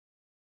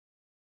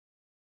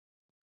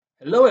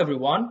Hello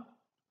everyone!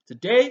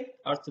 Today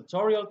our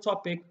tutorial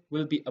topic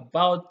will be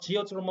about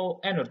geothermal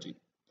energy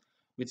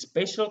with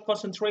special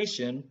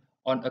concentration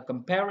on a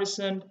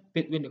comparison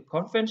between the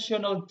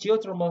conventional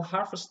geothermal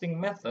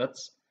harvesting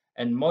methods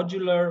and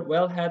modular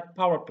wellhead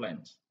power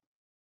plants.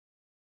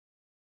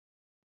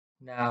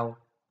 Now,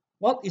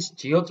 what is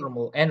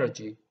geothermal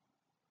energy?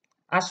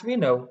 As we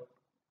know,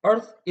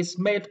 Earth is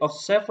made of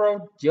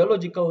several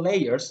geological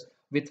layers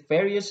with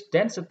various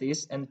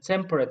densities and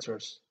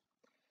temperatures.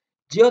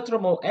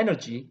 Geothermal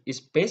energy is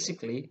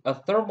basically a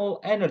thermal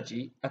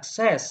energy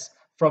accessed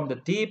from the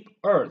deep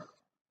earth.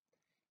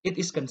 It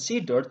is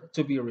considered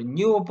to be a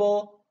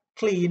renewable,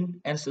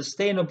 clean, and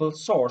sustainable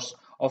source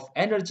of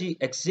energy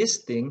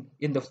existing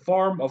in the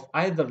form of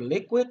either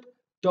liquid,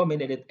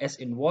 dominated as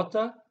in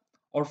water,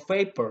 or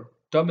vapor,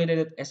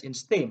 dominated as in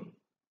steam.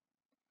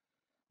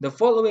 The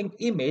following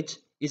image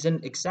is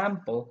an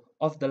example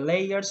of the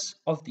layers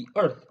of the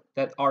earth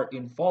that are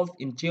involved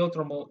in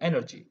geothermal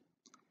energy.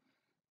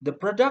 The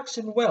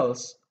production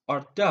wells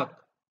are dug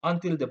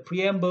until the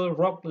preamble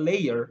rock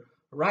layer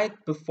right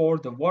before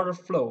the water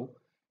flow,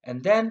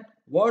 and then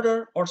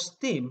water or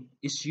steam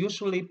is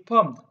usually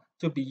pumped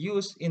to be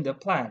used in the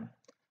plant,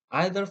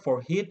 either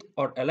for heat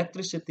or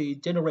electricity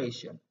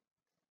generation.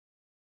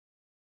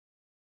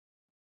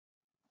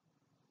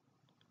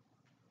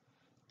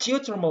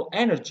 Geothermal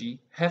energy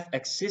have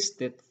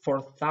existed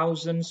for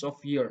thousands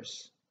of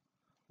years,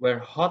 where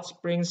hot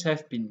springs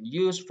have been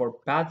used for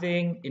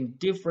bathing in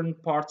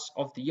different parts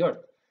of the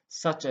earth,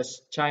 such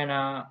as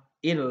China,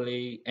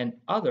 Italy, and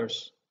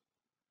others.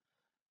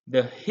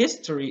 The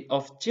history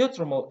of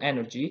geothermal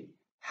energy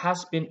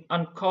has been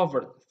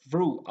uncovered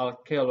through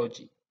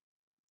archaeology,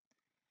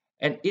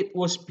 and it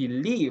was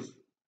believed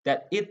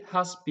that it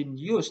has been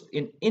used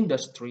in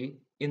industry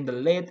in the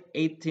late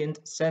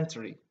 18th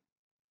century.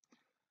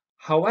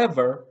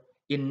 However,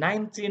 in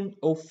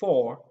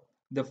 1904,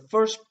 the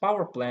first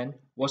power plant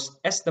was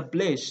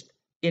established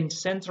in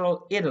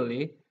central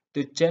Italy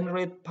to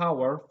generate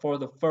power for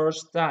the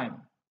first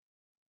time.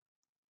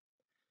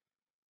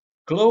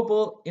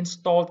 Global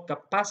installed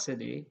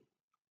capacity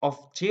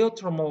of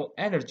geothermal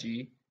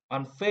energy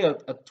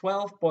unveiled at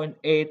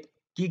 12.8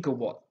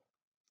 gigawatt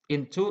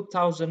in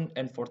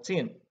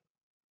 2014.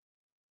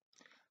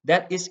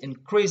 That is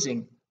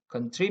increasing,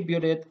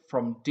 contributed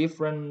from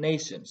different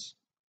nations.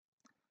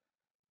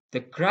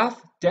 The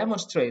graph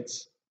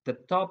demonstrates the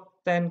top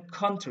 10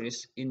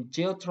 countries in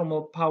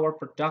geothermal power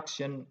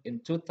production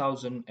in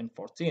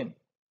 2014.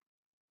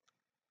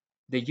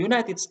 The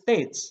United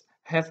States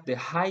have the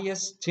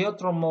highest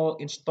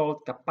geothermal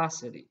installed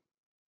capacity,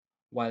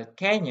 while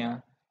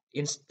Kenya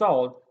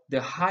installed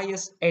the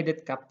highest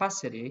added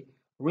capacity,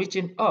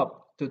 reaching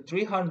up to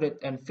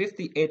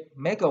 358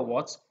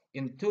 megawatts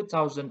in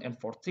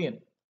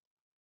 2014.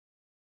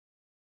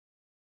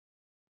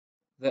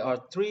 There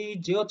are three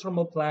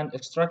geothermal plant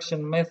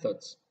extraction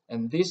methods,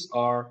 and these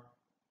are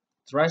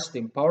dry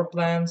steam power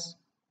plants,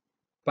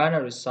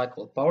 binary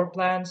cycle power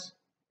plants,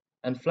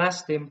 and flash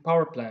steam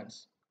power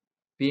plants,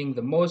 being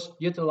the most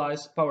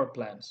utilized power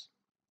plants.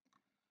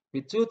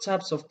 With two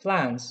types of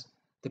plants,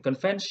 the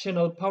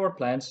conventional power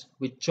plants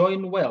with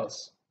joint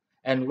wells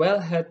and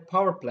wellhead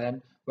power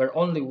plant where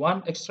only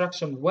one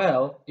extraction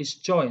well is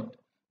joined,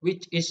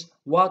 which is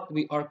what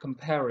we are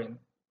comparing.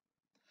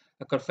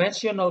 A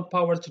conventional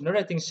power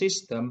generating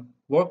system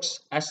works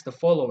as the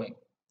following.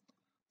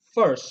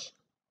 First,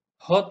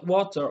 hot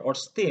water or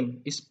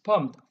steam is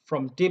pumped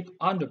from deep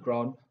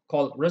underground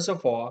called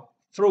reservoir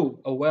through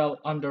a well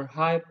under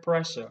high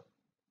pressure.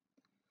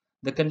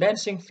 The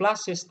condensing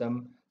flash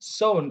system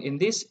shown in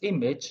this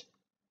image,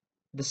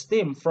 the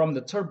steam from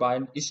the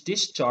turbine is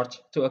discharged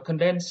to a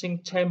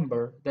condensing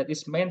chamber that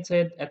is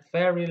maintained at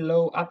very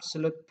low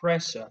absolute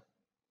pressure,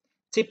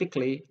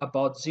 typically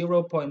about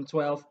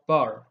 0.12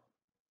 bar.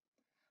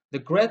 The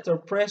greater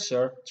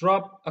pressure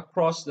drop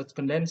across the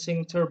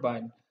condensing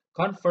turbine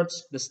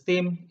converts the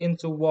steam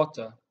into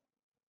water.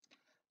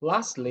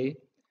 Lastly,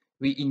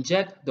 we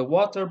inject the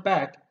water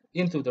back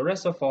into the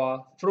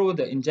reservoir through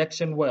the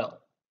injection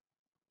well.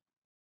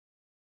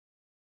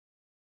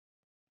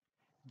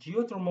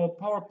 Geothermal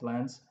power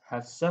plants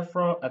have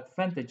several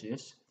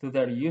advantages to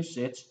their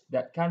usage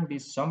that can be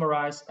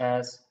summarized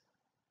as: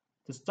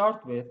 to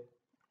start with,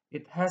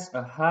 it has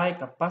a high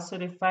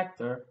capacity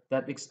factor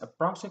that is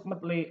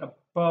approximately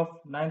above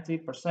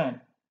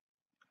 90%.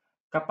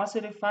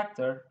 Capacity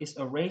factor is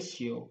a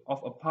ratio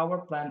of a power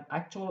plant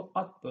actual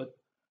output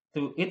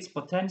to its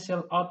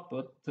potential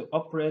output to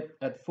operate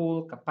at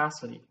full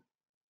capacity.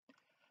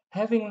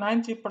 Having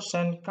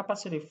 90%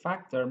 capacity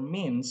factor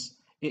means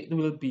it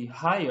will be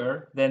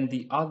higher than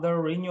the other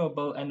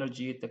renewable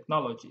energy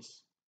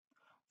technologies.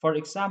 For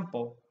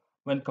example,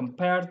 when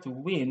compared to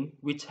wind,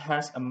 which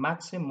has a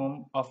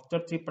maximum of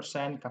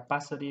 30%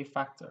 capacity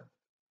factor.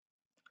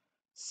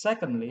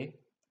 Secondly,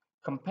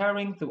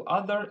 comparing to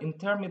other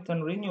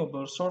intermittent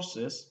renewable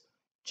sources,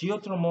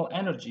 geothermal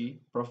energy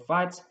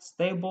provides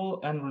stable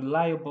and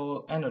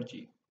reliable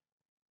energy.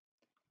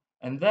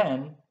 And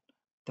then,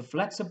 the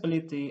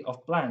flexibility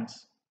of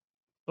plants.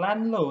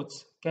 Plant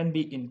loads can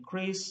be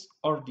increased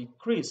or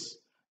decreased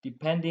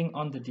depending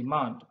on the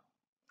demand.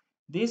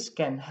 This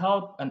can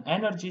help an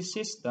energy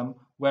system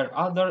where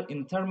other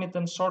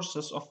intermittent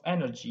sources of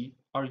energy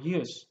are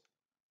used,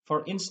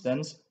 for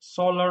instance,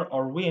 solar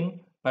or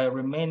wind, by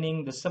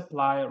remaining the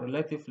supply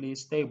relatively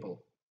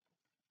stable.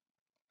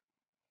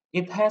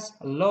 It has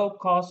a low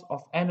cost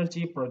of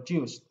energy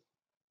produced,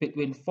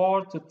 between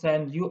 4 to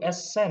 10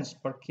 US cents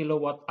per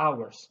kilowatt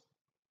hours,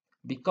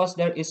 because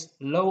there is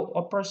low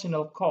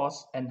operational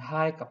cost and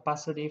high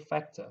capacity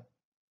factor.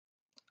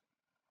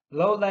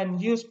 Low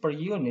land use per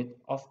unit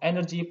of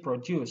energy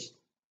produced.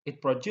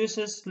 It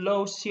produces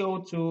low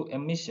CO2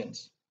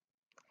 emissions,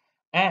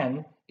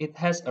 and it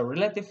has a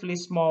relatively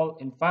small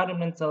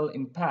environmental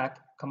impact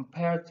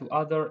compared to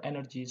other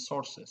energy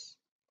sources.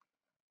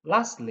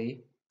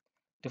 Lastly,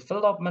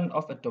 development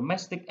of a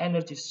domestic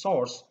energy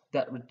source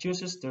that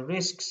reduces the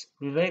risks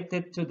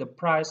related to the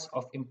price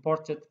of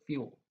imported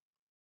fuel.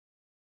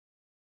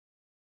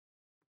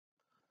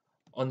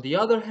 On the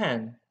other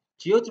hand,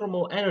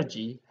 geothermal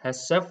energy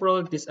has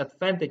several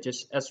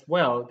disadvantages as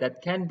well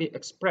that can be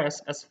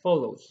expressed as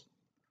follows.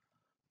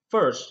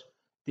 First,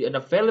 the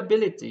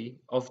unavailability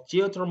of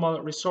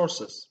geothermal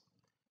resources.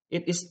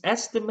 It is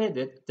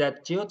estimated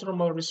that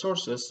geothermal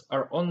resources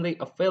are only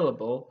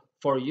available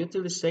for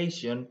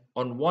utilization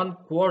on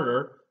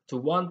 1/4 to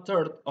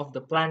 1/3 of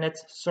the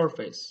planet's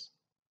surface.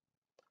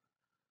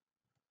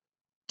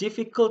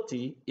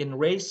 Difficulty in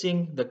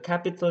raising the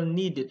capital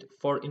needed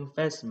for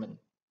investment.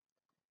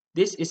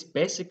 This is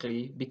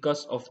basically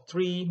because of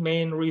three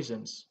main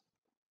reasons.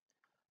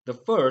 The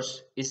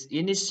first is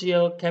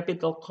initial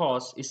capital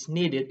cost is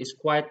needed is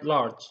quite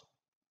large.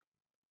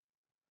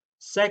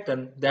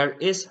 Second, there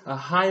is a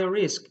high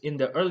risk in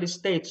the early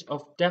stage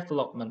of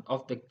development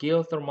of the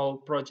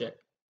geothermal project,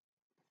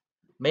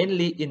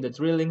 mainly in the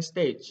drilling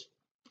stage.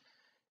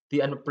 The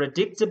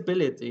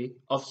unpredictability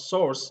of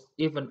source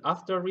even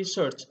after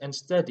research and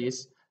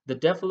studies, the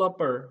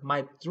developer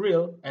might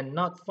drill and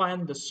not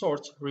find the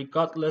source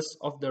regardless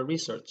of the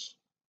research.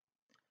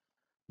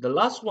 The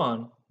last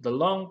one, the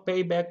long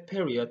payback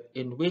period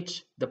in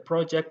which the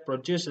project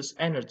produces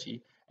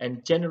energy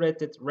and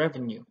generated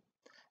revenue,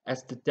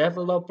 as the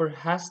developer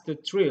has to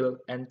drill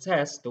and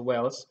test the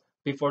wells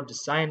before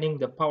designing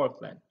the power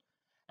plant,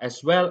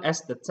 as well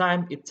as the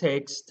time it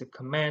takes to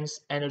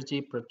commence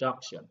energy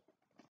production.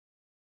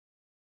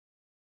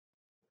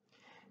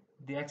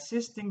 The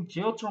existing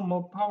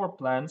geothermal power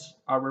plants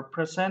are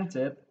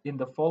represented in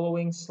the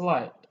following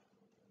slide.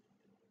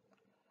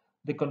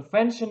 The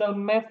conventional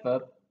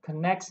method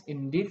connects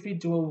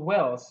individual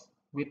wells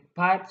with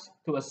pipes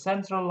to a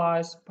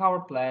centralized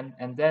power plant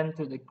and then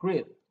to the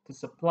grid to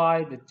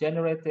supply the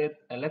generated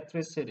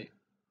electricity.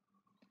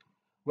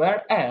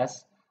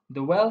 Whereas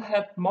the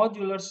wellhead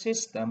modular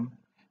system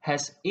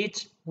has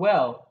each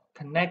well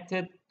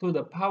connected to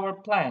the power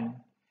plant,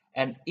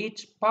 and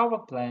each power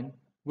plant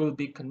will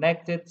be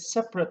connected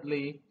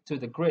separately to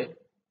the grid.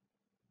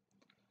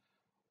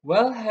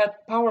 Wellhead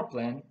power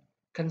plant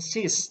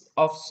consists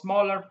of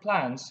smaller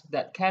plants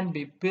that can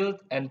be built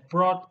and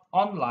brought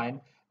online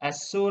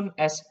as soon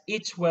as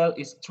each well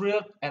is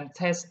drilled and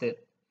tested,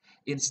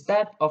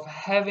 instead of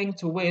having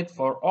to wait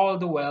for all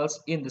the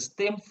wells in the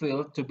steam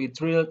field to be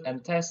drilled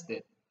and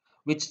tested,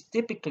 which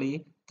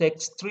typically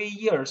takes 3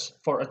 years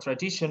for a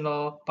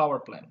traditional power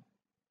plant.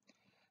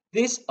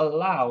 This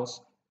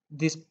allows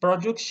this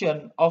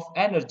production of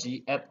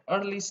energy at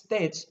early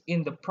stage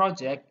in the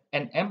project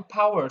and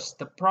empowers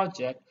the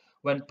project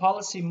when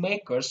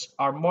policymakers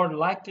are more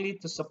likely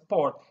to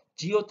support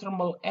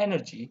geothermal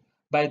energy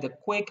by the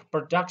quick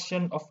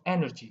production of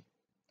energy.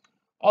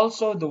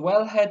 Also, the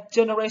wellhead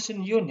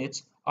generation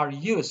units are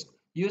used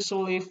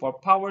usually for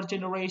power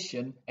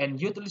generation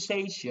and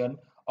utilization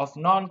of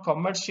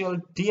non-commercial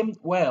deemed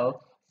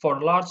well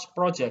for large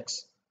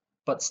projects,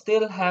 but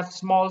still have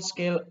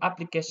small-scale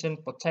application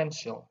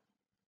potential.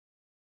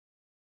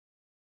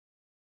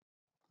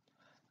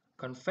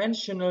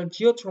 Conventional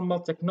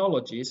geothermal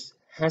technologies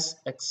has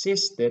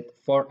existed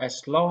for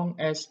as long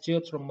as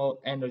geothermal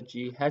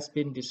energy has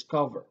been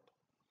discovered.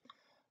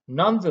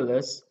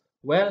 Nonetheless,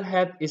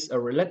 wellhead is a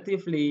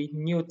relatively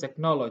new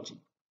technology,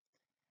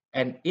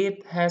 and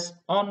it has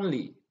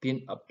only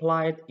been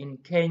applied in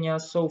Kenya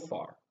so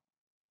far.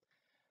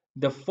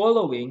 The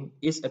following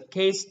is a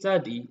case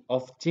study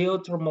of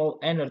geothermal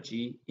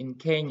energy in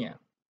Kenya.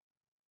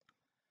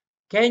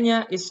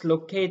 Kenya is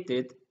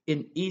located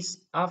in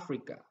East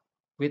Africa,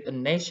 with a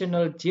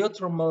national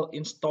geothermal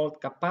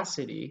installed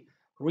capacity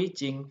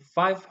reaching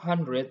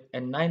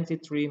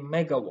 593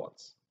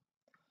 megawatts,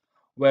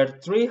 where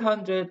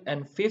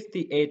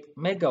 358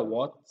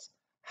 megawatts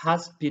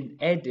has been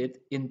added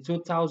in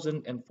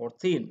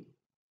 2014,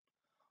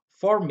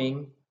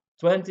 forming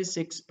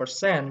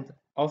 26%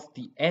 of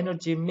the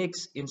energy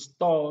mix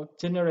installed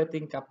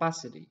generating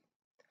capacity,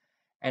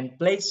 and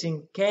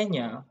placing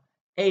Kenya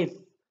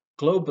 8th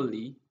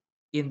globally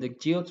in the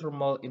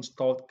geothermal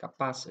installed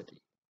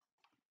capacity.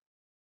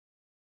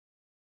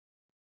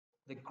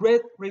 The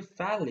Great Rift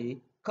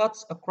Valley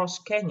cuts across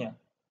Kenya,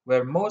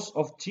 where most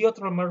of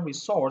geothermal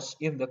resource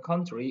in the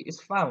country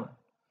is found,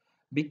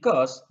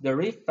 because the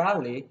Rift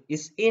Valley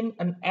is in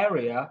an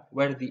area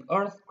where the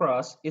Earth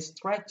crust is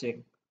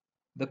stretching.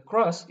 The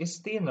crust is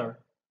thinner.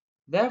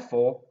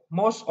 Therefore,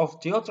 most of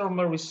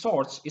geothermal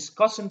resource is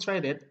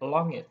concentrated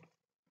along it.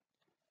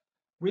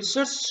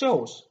 Research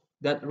shows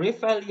that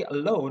Rift Valley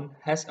alone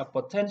has a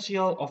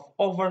potential of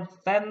over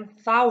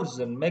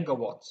 10,000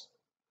 megawatts.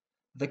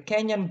 The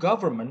Kenyan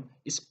government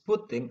is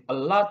putting a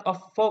lot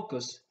of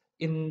focus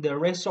in the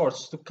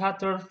resource to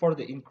cater for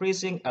the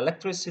increasing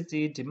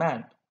electricity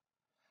demand.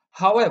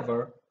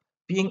 However,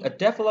 being a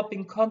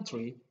developing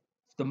country,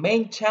 the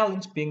main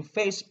challenge being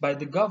faced by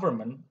the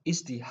government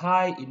is the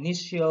high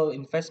initial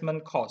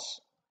investment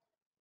cost.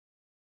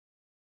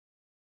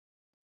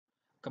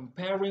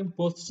 Comparing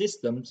both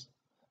systems,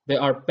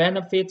 there are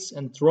benefits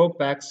and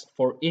drawbacks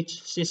for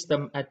each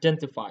system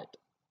identified.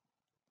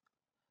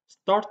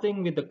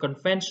 Starting with the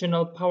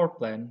conventional power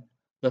plant,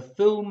 the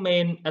two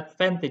main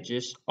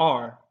advantages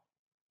are: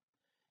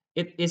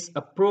 it is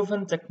a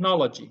proven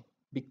technology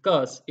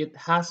because it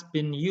has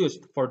been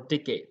used for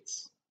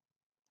decades,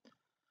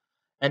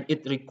 and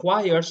it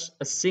requires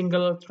a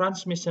single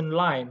transmission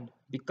line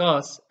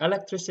because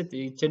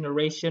electricity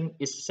generation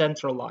is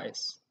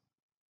centralized.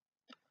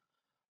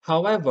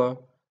 However,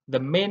 the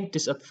main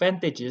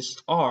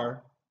disadvantages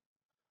are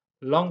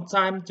long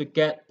time to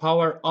get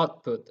power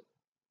output,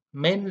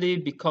 mainly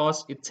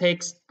because it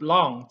takes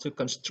long to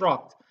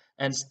construct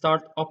and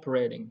start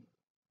operating.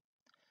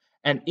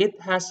 And it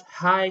has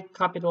high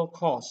capital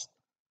cost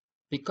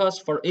because,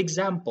 for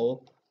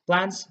example,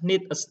 plants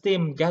need a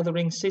steam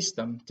gathering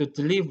system to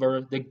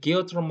deliver the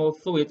geothermal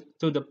fluid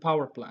to the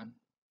power plant.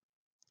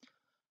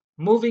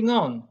 Moving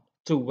on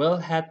to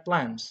wellhead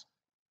plants,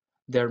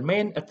 their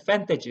main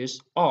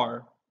advantages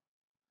are: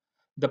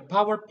 the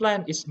power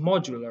plant is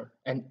modular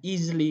and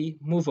easily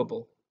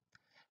movable,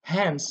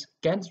 hence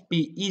can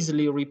be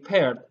easily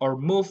repaired or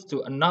moved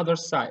to another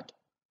site.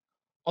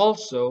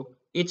 Also,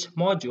 each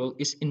module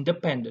is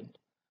independent,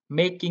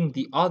 making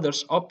the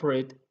others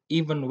operate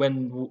even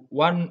when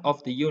one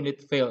of the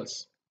unit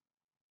fails.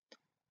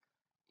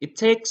 It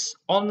takes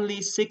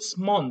only 6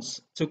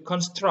 months to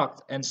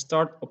construct and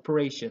start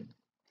operation.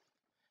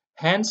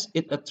 Hence,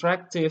 it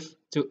attractive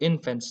to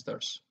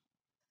investors.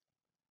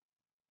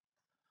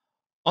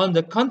 On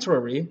the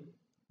contrary,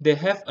 they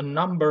have a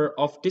number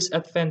of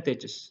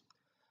disadvantages.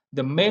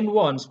 The main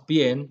ones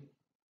being: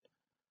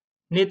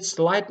 need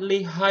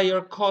slightly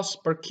higher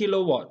cost per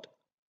kilowatt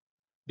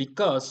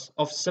because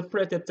of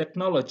separated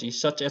technology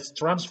such as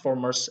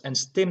transformers and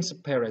steam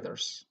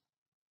separators.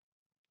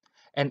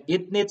 And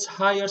it needs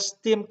higher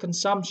steam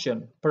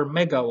consumption per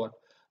megawatt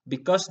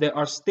because there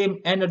are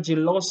steam energy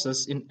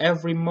losses in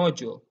every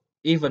module,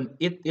 even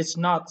if it is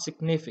not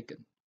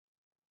significant.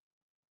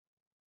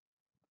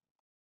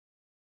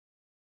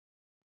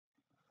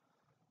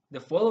 The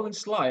following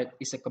slide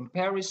is a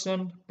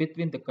comparison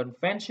between the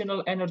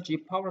conventional energy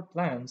power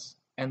plants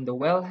and the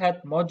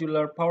wellhead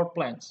modular power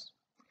plants,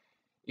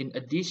 in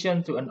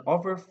addition to an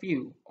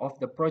overview of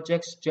the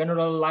project's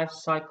general life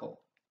cycle.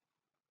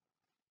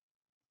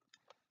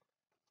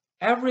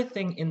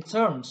 Everything in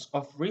terms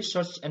of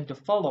research and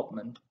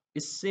development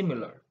is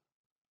similar,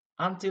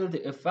 until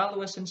the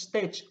evaluation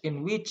stage,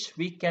 in which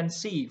we can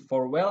see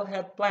for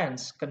wellhead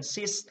plants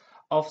consists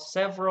of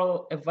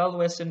several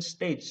evaluation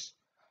stages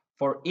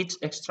for each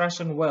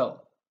extraction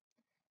well,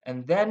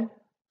 and then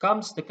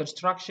comes the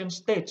construction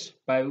stage,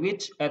 by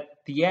which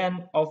at the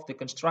end of the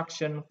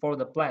construction for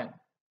the plant,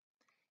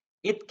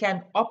 it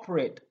can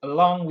operate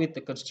along with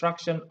the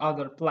construction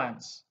other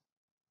plants.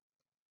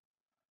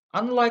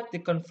 Unlike the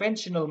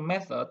conventional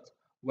method,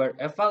 where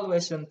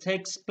evaluation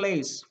takes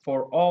place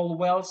for all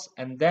wells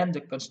and then the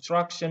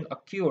construction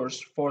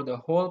occurs for the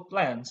whole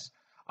plants,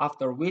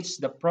 after which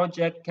the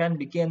project can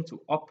begin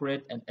to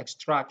operate and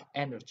extract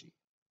energy.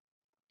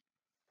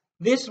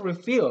 This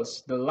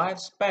reveals the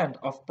lifespan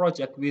of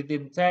project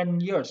within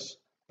 10 years,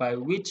 by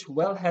which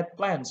wellhead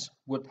plants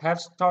would have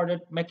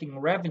started making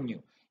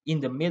revenue in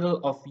the middle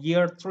of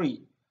year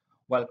 3,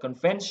 while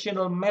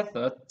conventional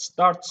method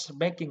starts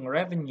making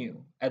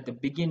revenue at the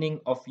beginning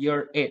of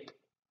year 8.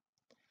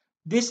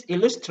 This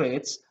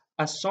illustrates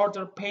a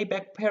shorter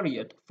payback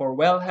period for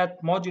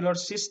wellhead modular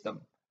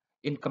system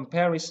in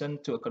comparison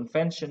to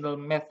conventional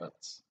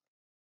methods.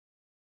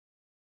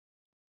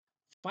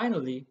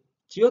 Finally,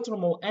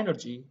 geothermal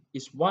energy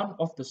is one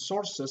of the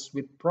sources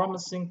with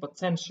promising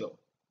potential,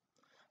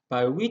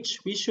 by which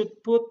we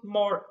should put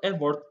more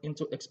effort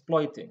into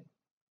exploiting.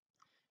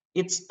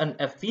 It's an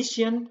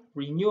efficient,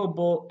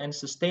 renewable, and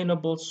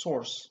sustainable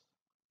source,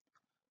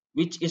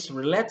 which is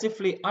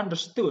relatively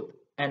understood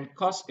and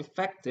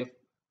cost-effective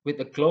with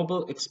a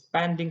global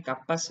expanding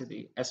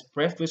capacity as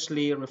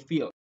previously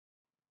revealed.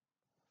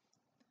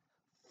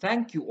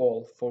 Thank you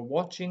all for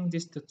watching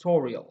this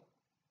tutorial.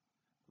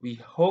 We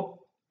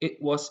hope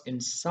it was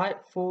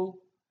insightful,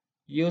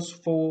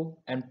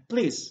 useful, and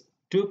please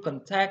do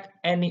contact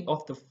any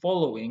of the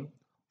following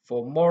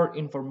for more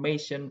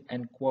information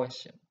and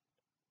questions.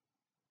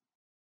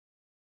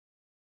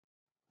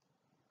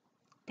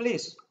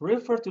 Please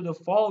refer to the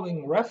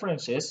following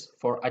references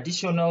for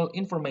additional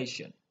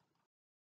information.